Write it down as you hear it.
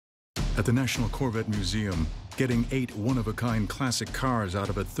At the National Corvette Museum, getting 8 one-of-a-kind classic cars out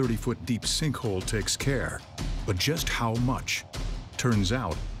of a 30-foot deep sinkhole takes care. But just how much? Turns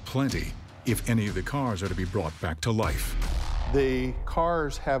out, plenty, if any of the cars are to be brought back to life. The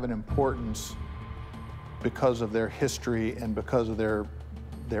cars have an importance because of their history and because of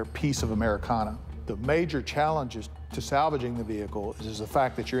their piece of Americana. The major challenges to salvaging the vehicle is the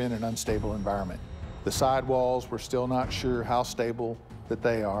fact that you're in an unstable environment. The sidewalls, we're still not sure how stable that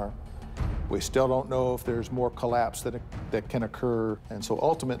they are. We still don't know if there's more collapse that can occur, and so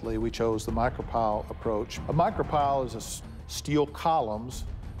ultimately we chose the micropile approach. A micropile is steel columns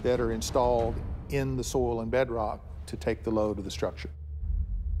that are installed in the soil and bedrock to take the load of the structure.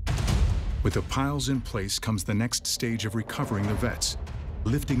 With the piles in place comes the next stage of recovering the vets,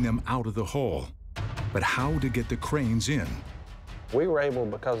 lifting them out of the hole. But how to get the cranes in? We were able,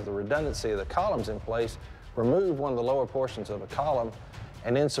 because of the redundancy of the columns in place, remove one of the lower portions of a column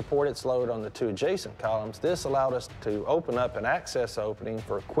and then support its load on the 2 adjacent columns. This allowed us to open up an access opening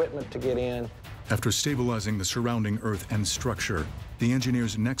for equipment to get in. After stabilizing the surrounding earth and structure, the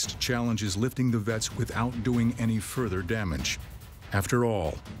engineer's next challenge is lifting the vets without doing any further damage. After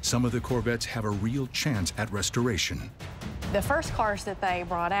all, some of the Corvettes have a real chance at restoration. The first cars that they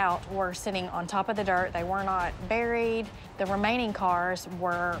brought out were sitting on top of the dirt. They were not buried. The remaining cars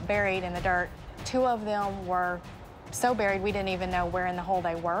were buried in the dirt. 2 of them were so buried we didn't even know where in the hole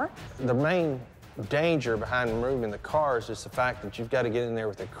they were. The main danger behind removing the cars is the fact that you've got to get in there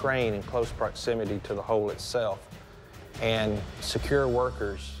with a crane in close proximity to the hole itself and secure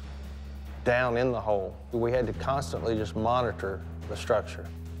workers down in the hole. We had to constantly just monitor the structure.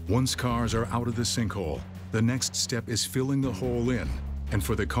 Once cars are out of the sinkhole, the next step is filling the hole in. And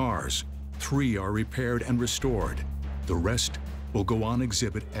for the cars, 3 are repaired and restored. The rest will go on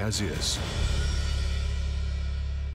exhibit as is.